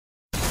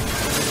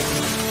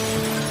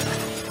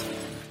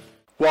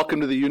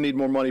Welcome to the You Need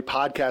More Money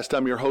podcast.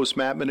 I'm your host,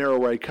 Matt Manero,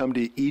 where I come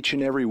to each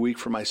and every week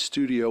from my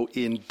studio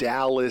in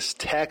Dallas,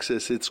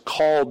 Texas. It's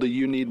called the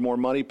You Need More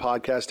Money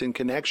podcast in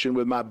connection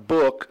with my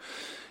book,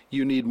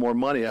 You Need More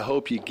Money. I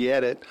hope you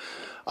get it.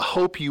 I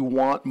hope you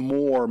want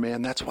more,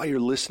 man. That's why you're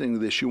listening to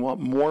this. You want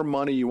more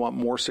money. You want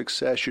more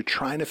success. You're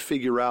trying to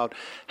figure out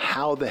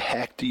how the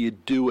heck do you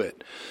do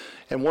it.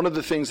 And one of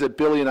the things that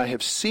Billy and I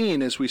have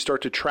seen as we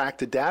start to track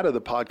the data of the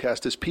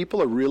podcast is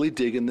people are really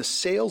digging the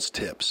sales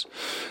tips.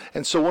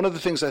 And so one of the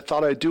things I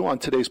thought I'd do on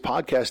today's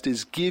podcast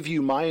is give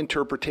you my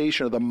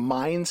interpretation of the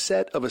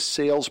mindset of a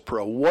sales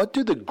pro. What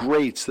do the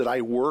greats that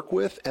I work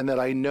with and that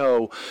I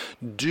know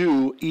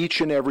do each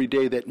and every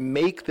day that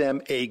make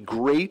them a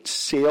great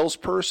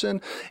salesperson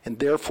and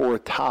therefore a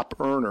top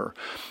earner?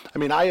 I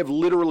mean, I have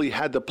literally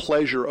had the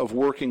pleasure of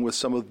working with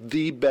some of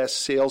the best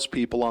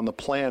salespeople on the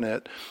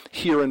planet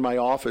here in my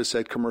office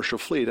at Commercial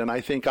Fleet, and I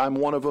think I'm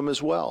one of them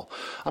as well.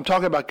 I'm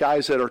talking about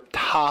guys that are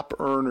top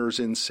earners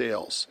in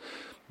sales.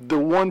 The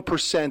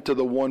 1% of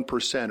the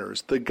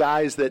 1%ers, the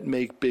guys that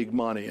make big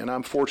money. And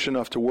I'm fortunate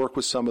enough to work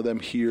with some of them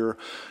here.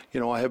 You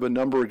know, I have a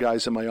number of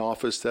guys in my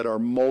office that are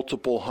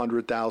multiple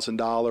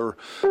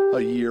 $100,000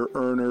 a year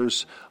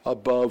earners,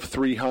 above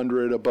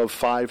 300, above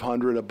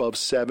 500, above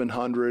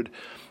 700.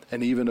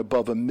 And even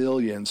above $1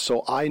 million.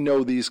 So I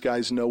know these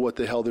guys know what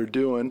the hell they're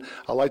doing.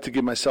 I like to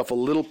give myself a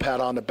little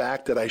pat on the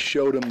back that I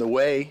showed them the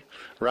way,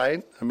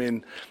 right? I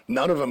mean,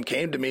 none of them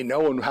came to me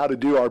knowing how to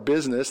do our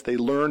business. They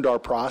learned our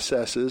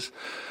processes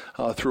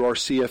through our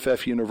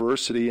CFF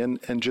University and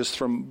just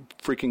from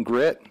freaking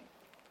grit.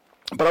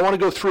 But I want to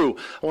go through.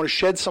 I want to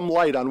shed some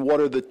light on what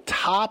are the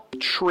top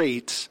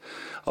traits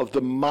of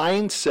the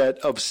mindset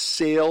of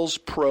sales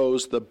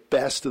pros, the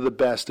best of the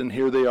best. And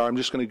here they are. I'm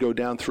just going to go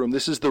down through them.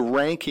 This is the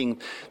ranking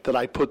that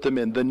I put them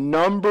in. The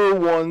number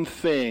one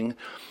thing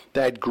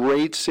that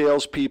great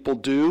salespeople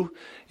do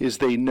is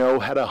they know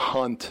how to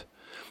hunt.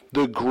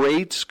 The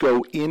greats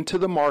go into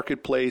the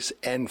marketplace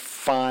and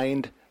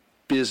find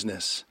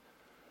business.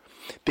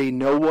 They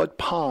know what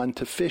pond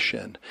to fish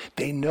in.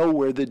 They know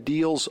where the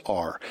deals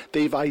are.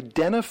 They've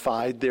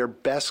identified their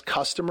best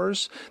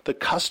customers, the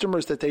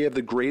customers that they have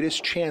the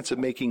greatest chance of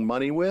making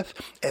money with,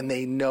 and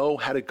they know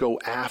how to go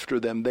after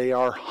them. They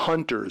are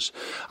hunters.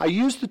 I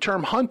use the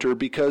term hunter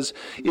because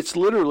it's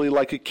literally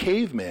like a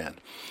caveman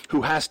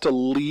who has to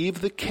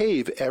leave the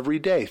cave every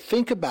day.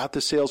 Think about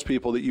the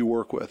salespeople that you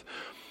work with.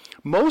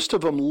 Most of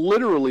them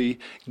literally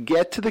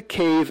get to the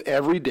cave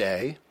every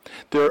day.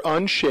 They're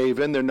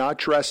unshaven. They're not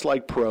dressed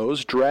like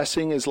pros.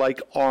 Dressing is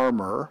like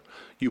armor.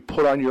 You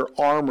put on your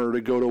armor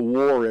to go to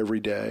war every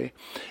day.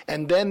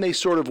 And then they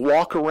sort of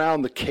walk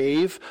around the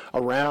cave,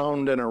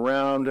 around and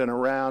around and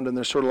around, and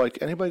they're sort of like,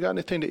 anybody got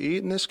anything to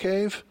eat in this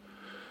cave?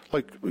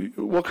 Like, you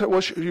want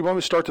me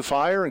to start the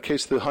fire in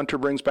case the hunter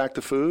brings back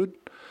the food?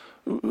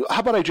 How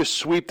about I just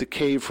sweep the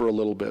cave for a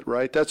little bit,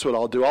 right? That's what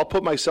I'll do. I'll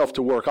put myself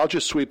to work. I'll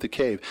just sweep the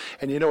cave.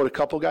 And you know what a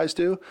couple guys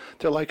do?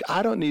 They're like,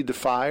 I don't need the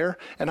fire,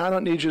 and I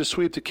don't need you to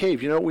sweep the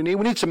cave. You know what we need?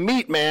 We need some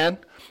meat, man.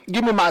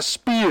 Give me my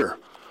spear.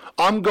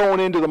 I'm going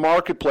into the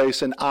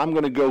marketplace, and I'm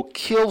going to go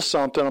kill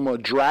something. I'm going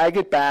to drag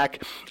it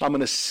back. I'm going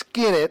to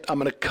skin it. I'm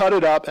going to cut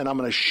it up, and I'm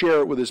going to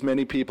share it with as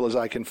many people as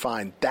I can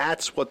find.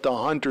 That's what the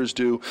hunters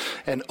do,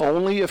 and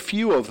only a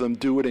few of them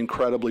do it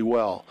incredibly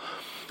well.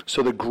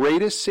 So the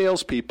greatest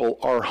salespeople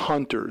are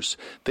hunters.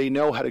 They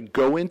know how to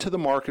go into the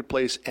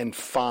marketplace and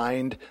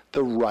find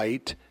the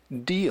right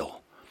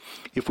deal.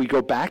 If we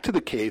go back to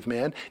the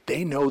caveman,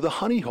 they know the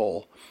honey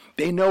hole.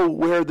 They know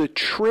where the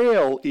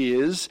trail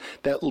is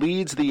that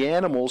leads the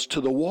animals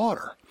to the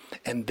water.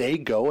 And they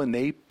go and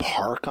they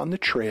park on the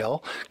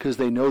trail because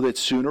they know that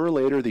sooner or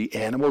later the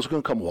animals are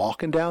going to come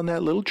walking down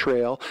that little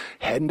trail,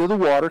 heading to the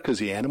water because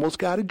the animals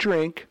got a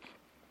drink,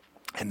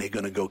 and they're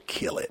going to go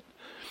kill it.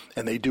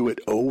 And they do it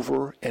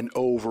over and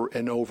over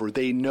and over.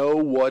 They know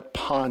what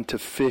pond to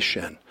fish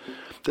in.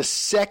 The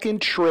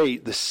second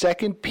trait, the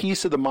second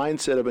piece of the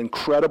mindset of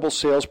incredible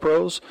sales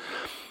pros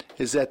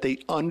is that they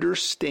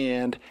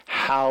understand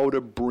how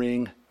to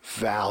bring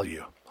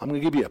value. I'm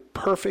going to give you a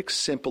perfect,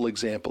 simple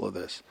example of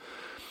this.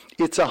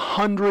 It's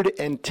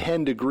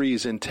 110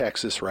 degrees in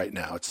Texas right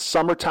now. It's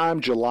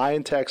summertime, July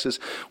in Texas.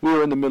 We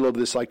are in the middle of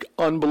this like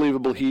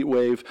unbelievable heat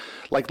wave.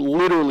 Like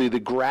literally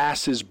the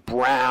grass is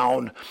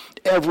brown.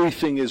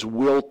 Everything is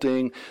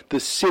wilting. The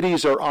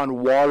cities are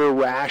on water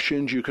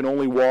rations. You can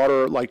only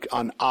water like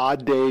on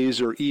odd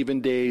days or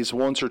even days,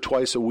 once or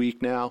twice a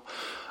week now.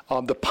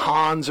 The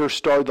ponds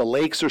the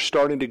lakes are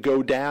starting to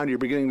go down. You're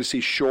beginning to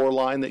see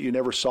shoreline that you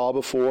never saw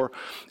before.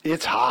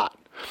 It's hot.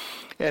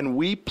 And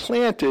we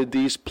planted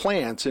these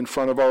plants in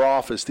front of our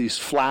office, these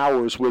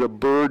flowers with a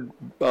bird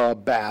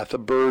bath.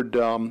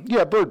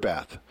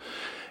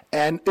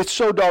 And it's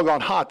so doggone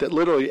hot that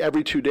literally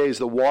every 2 days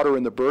the water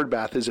in the bird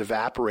bath is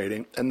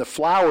evaporating, and the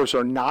flowers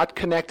are not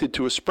connected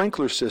to a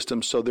sprinkler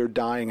system, so they're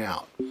dying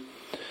out.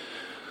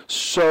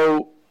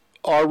 So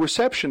our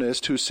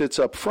receptionist who sits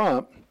up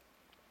front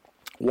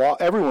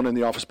Everyone in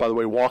the office, by the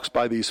way, walks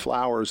by these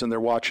flowers and they're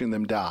watching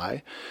them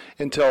die,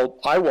 until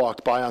I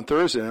walked by on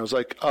Thursday and I was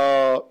like,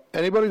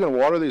 anybody going to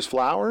water these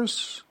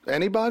flowers?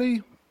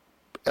 Anybody?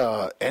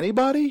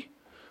 Anybody?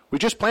 We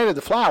just planted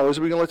the flowers.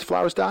 Are we going to let the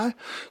flowers die?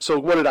 So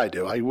what did I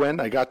do? I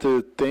got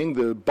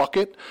the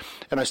bucket,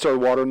 and I started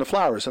watering the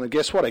flowers. And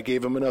guess what? I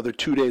gave them another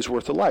 2 days'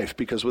 worth of life,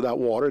 because without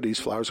water, these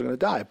flowers are going to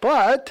die.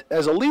 But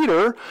as a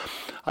leader,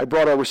 I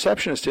brought our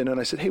receptionist in, and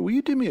I said, hey, will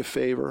you do me a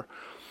favor?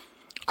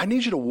 I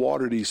need you to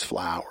water these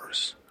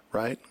flowers,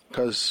 right?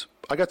 Because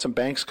I got some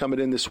banks coming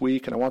in this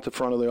week, and I want the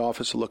front of the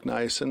office to look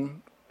nice,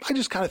 and I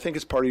just kind of think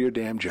it's part of your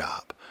damn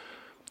job.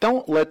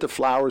 Don't let the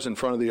flowers in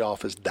front of the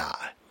office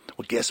die.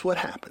 Well, guess what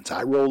happens?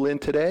 I roll in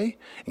today,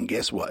 and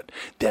guess what?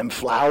 Them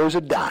flowers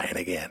are dying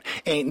again.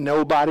 Ain't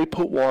nobody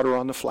put water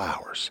on the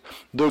flowers.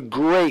 The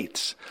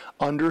greats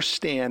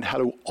understand how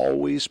to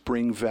always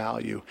bring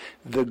value.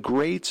 The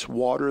greats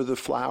water the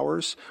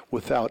flowers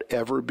without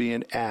ever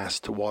being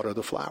asked to water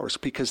the flowers,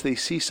 because they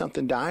see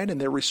something dying and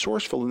they're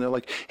resourceful, and they're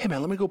like, hey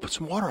man, let me go put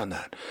some water on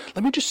that.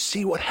 Let me just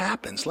see what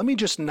happens. Let me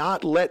just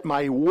not let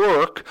my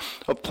work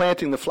of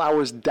planting the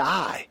flowers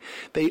die.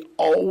 They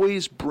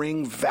always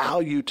bring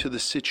value to the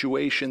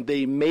situation.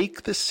 They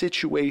make the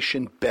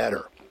situation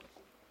better.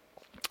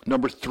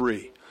 Number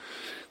 3,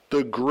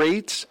 the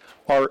greats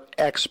are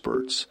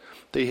experts.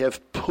 They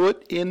have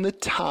put in the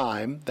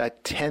time,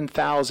 that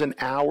 10,000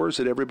 hours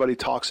that everybody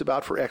talks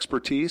about for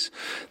expertise.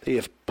 They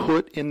have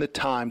put in the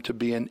time to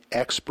be an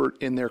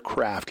expert in their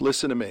craft.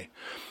 Listen to me.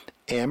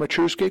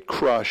 Amateurs get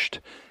crushed.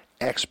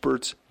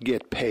 Experts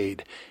get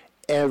paid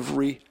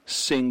every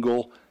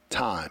single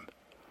time.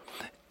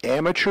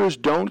 Amateurs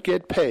don't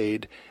get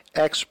paid.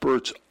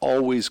 Experts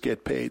always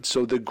get paid.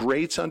 So the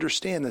greats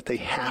understand that they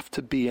have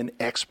to be an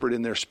expert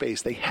in their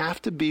space. They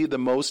have to be the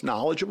most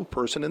knowledgeable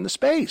person in the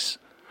space.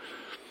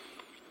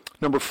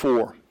 Number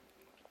 4,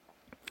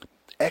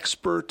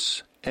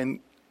 experts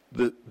and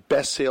the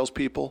best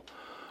salespeople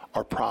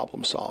are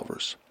problem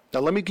solvers.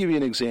 Now, let me give you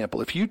an example.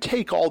 If you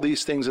take all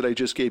these things that I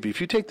just gave you, if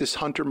you take this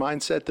hunter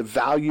mindset, the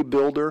value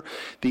builder,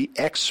 the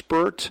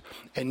expert,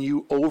 and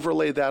you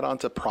overlay that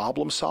onto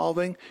problem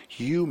solving,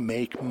 you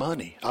make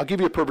money. I'll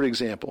give you a perfect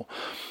example.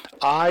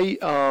 I,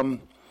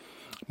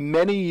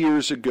 many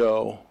years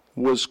ago,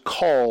 was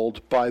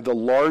called by the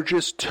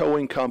largest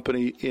towing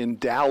company in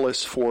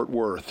Dallas, Fort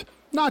Worth.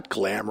 Not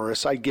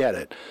glamorous, I get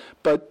it.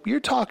 But you're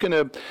talking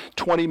a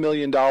 $20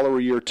 million a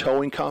year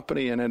towing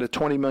company, and at a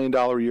 $20 million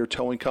a year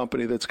towing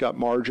company that's got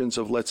margins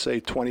of, let's say,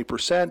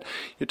 20%,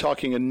 you're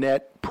talking a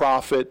net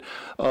profit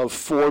of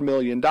 $4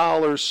 million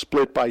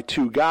split by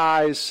 2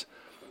 guys,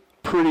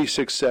 pretty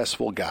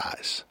successful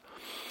guys.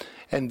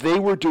 And they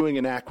were doing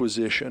an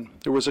acquisition.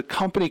 There was a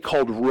company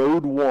called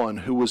Road One,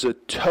 who was a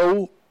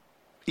tow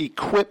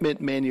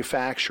equipment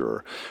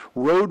manufacturer.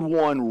 Road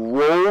One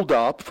rolled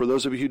up. For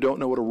those of you who don't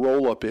know what a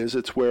roll-up is,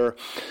 it's where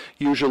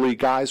usually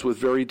guys with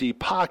very deep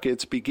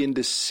pockets begin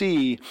to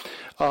see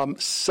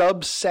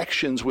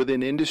subsections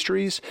within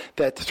industries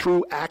that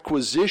through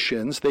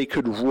acquisitions they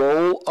could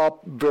roll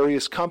up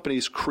various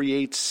companies,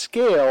 create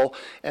scale,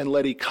 and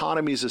let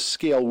economies of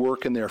scale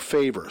work in their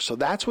favor. So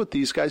that's what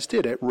these guys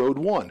did at Road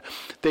One.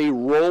 They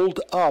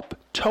rolled up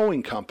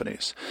towing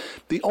companies.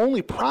 The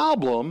only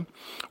problem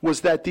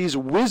was that these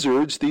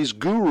wizards, these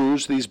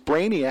gurus, these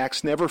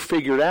brainiacs never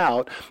figured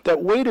out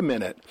that, wait a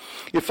minute,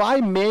 if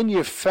I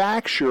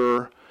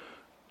manufacture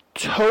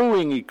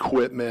towing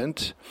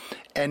equipment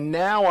and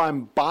now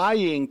I'm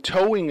buying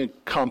towing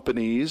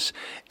companies,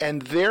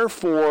 and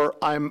therefore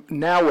I'm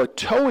now a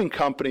towing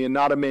company and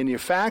not a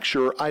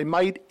manufacturer, I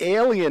might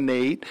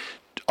alienate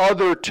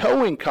other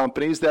towing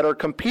companies that are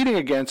competing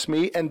against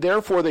me, and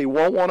therefore they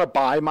won't want to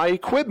buy my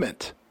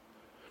equipment.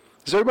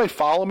 Does everybody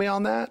follow me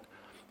on that?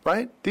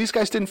 Right? These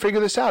guys didn't figure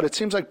this out. It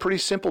seems like pretty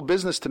simple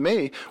business to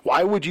me.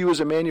 Why would you as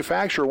a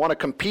manufacturer want to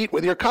compete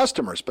with your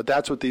customers? But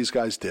that's what these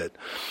guys did.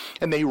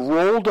 And they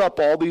rolled up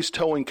all these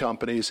towing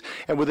companies,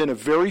 and within a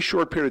very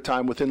short period of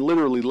time, within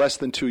literally less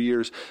than 2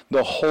 years,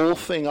 the whole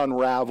thing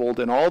unraveled,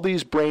 and all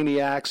these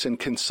brainiacs and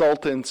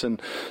consultants and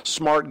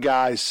smart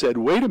guys said,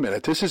 wait a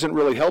minute, this isn't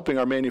really helping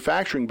our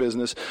manufacturing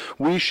business.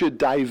 We should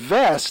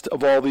divest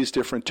of all these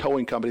different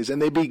towing companies.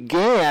 And they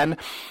began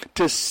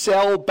to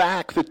sell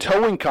back the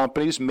towing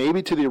companies,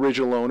 maybe to the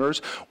original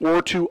owners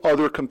or to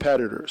other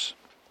competitors.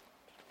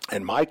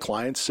 And my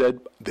clients said,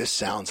 this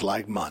sounds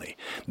like money.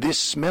 This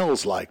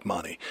smells like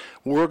money.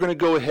 We're going to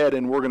go ahead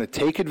and we're going to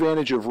take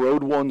advantage of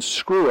Road One's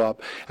screw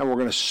up, and we're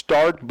going to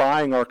start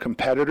buying our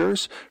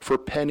competitors for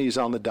pennies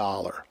on the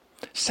dollar.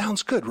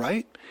 Sounds good,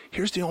 right?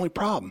 Here's the only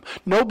problem.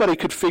 Nobody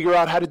could figure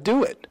out how to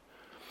do it.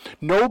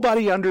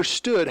 Nobody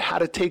understood how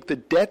to take the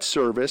debt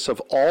service of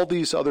all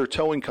these other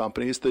towing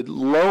companies, the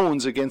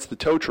loans against the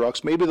tow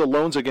trucks, maybe the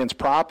loans against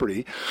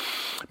property,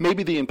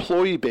 maybe the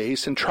employee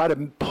base, and try to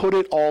put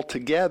it all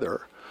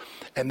together.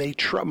 And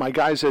my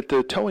guys at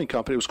the towing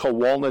company, it was called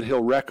Walnut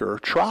Hill Wrecker,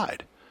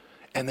 tried,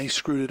 and they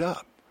screwed it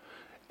up.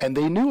 And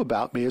they knew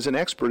about me as an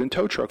expert in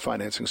tow truck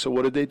financing. So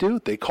what did they do?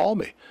 They called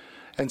me.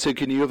 and said,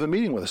 can you have a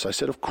meeting with us? I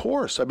said, of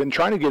course. I've been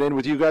trying to get in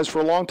with you guys for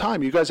a long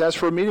time. You guys asked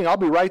for a meeting, I'll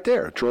be right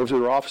there. Drove to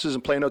their offices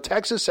in Plano,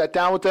 Texas, sat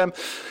down with them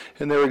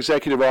in their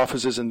executive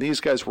offices, and these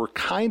guys were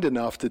kind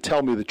enough to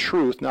tell me the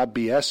truth, not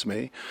BS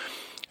me,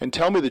 and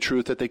tell me the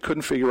truth that they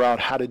couldn't figure out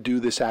how to do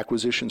this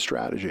acquisition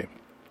strategy.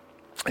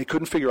 They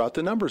couldn't figure out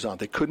the numbers on it.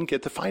 They couldn't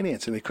get the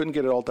financing. They couldn't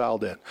get it all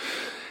dialed in.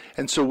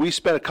 And so we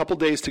spent a couple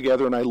days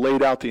together, and I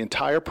laid out the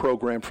entire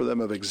program for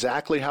them of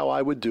exactly how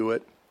I would do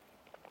it.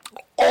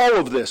 All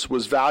of this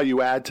was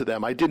value add to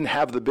them. I didn't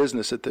have the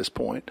business at this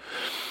point.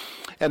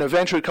 And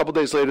eventually, a couple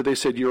days later, they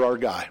said, you're our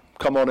guy.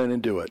 Come on in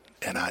and do it.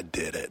 And I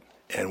did it.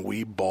 And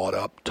we bought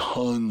up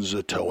tons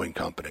of towing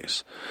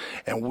companies.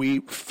 And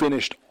we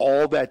finished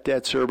all that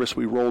debt service.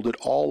 We rolled it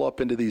all up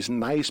into these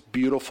nice,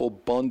 beautiful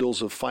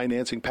bundles of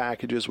financing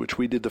packages, which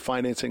we did the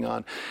financing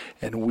on,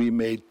 and we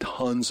made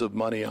tons of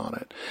money on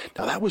it.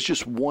 Now, that was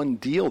just one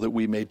deal that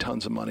we made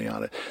tons of money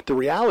on it. The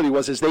reality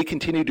was, as they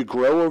continued to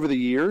grow over the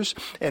years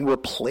and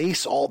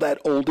replace all that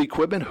old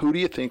equipment, who do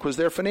you think was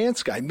their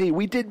finance guy? Me.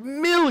 We did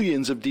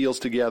millions of deals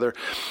together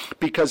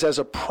because as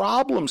a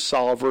problem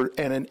solver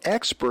and an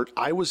expert,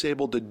 I was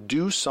able to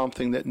do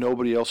something that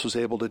nobody else was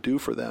able to do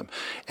for them.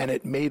 And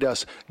it made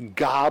us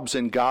gobs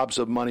and gobs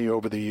of money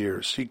over the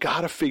years. You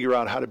got to figure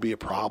out how to be a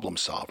problem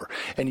solver.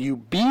 And you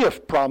be a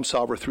problem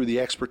solver through the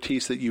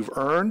expertise that you've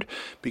earned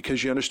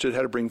because you understood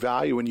how to bring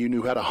value and you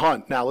knew how to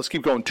hunt. Now, let's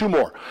keep going. Two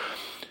more.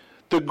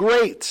 The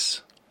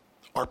greats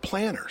are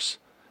planners.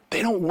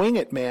 They don't wing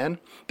it, man.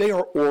 They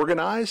are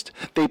organized.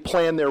 They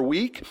plan their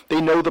week. They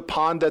know the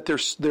pond that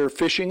they're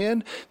fishing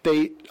in.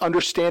 They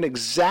understand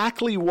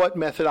exactly what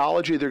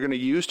methodology they're going to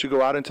use to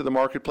go out into the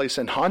marketplace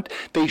and hunt.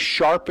 They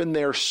sharpen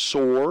their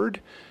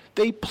sword.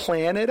 They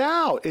plan it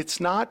out. It's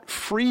not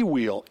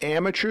freewheel.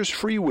 Amateurs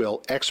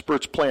freewheel.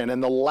 Experts plan.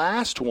 And the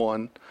last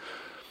one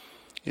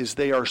is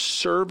they are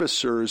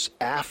servicers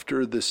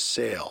after the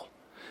sale.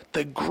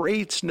 The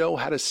greats know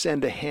how to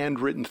send a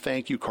handwritten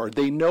thank you card.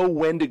 They know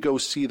when to go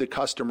see the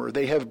customer.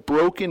 They have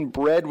broken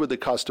bread with the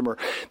customer.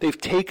 They've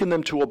taken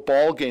them to a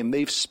ball game.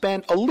 They've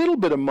spent a little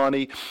bit of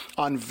money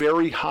on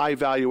very high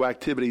value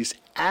activities.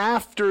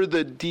 After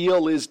the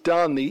deal is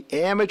done, the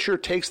amateur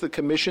takes the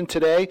commission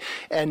today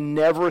and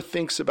never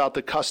thinks about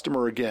the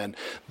customer again.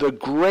 The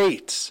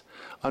greats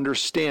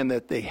understand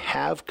that they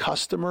have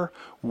customer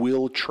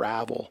will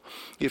travel.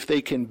 If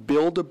they can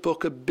build a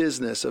book of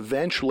business,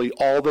 eventually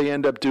all they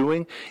end up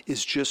doing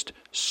is just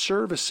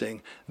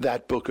servicing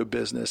that book of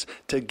business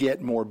to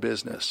get more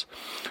business.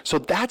 So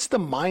that's the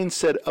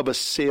mindset of a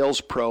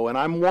sales pro, and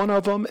I'm one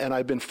of them, and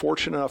I've been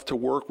fortunate enough to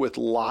work with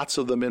lots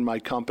of them in my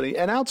company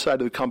and outside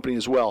of the company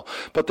as well.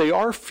 But they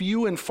are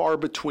few and far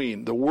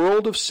between. The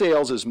world of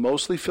sales is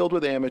mostly filled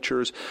with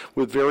amateurs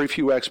with very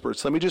few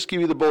experts. Let me just give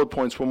you the bullet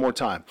points one more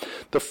time.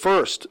 The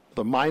first,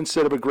 the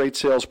mindset of a great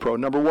sales pro.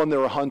 Number one,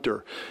 they're a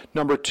hunter.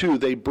 Number two,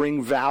 they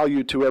bring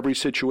value to every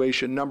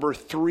situation. Number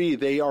three,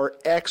 they are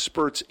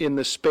experts in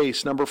the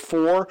space. Number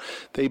four,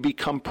 they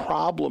become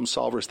problem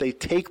solvers. They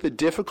take the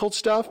difficult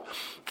stuff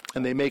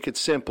and they make it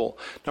simple.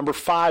 Number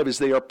five is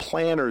they are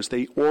planners.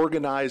 They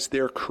organize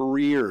their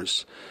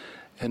careers.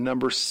 And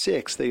number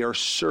six, they are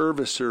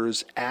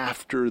servicers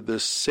after the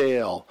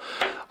sale.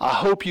 I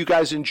hope you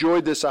guys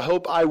enjoyed this. I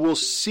hope I will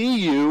see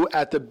you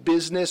at the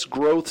Business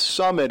Growth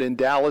Summit in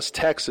Dallas,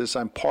 Texas.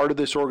 I'm part of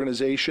this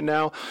organization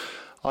now.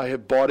 I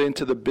have bought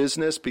into the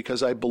business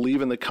because I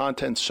believe in the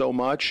content so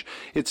much.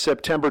 It's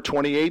September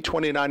 28,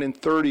 29, and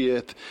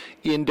 30th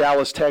in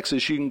Dallas,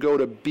 Texas. You can go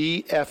to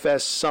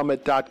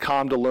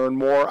bfssummit.com to learn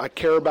more. I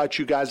care about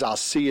you guys. I'll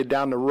see you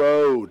down the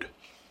road.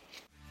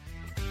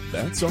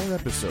 That's our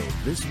episode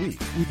this week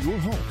with your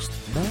host,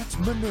 Matt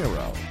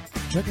Manero.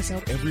 Check us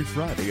out every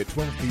Friday at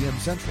 12 p.m.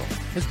 Central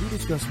as we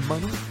discuss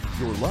money,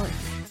 your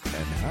life,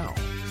 and how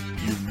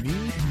you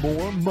need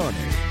more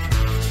money.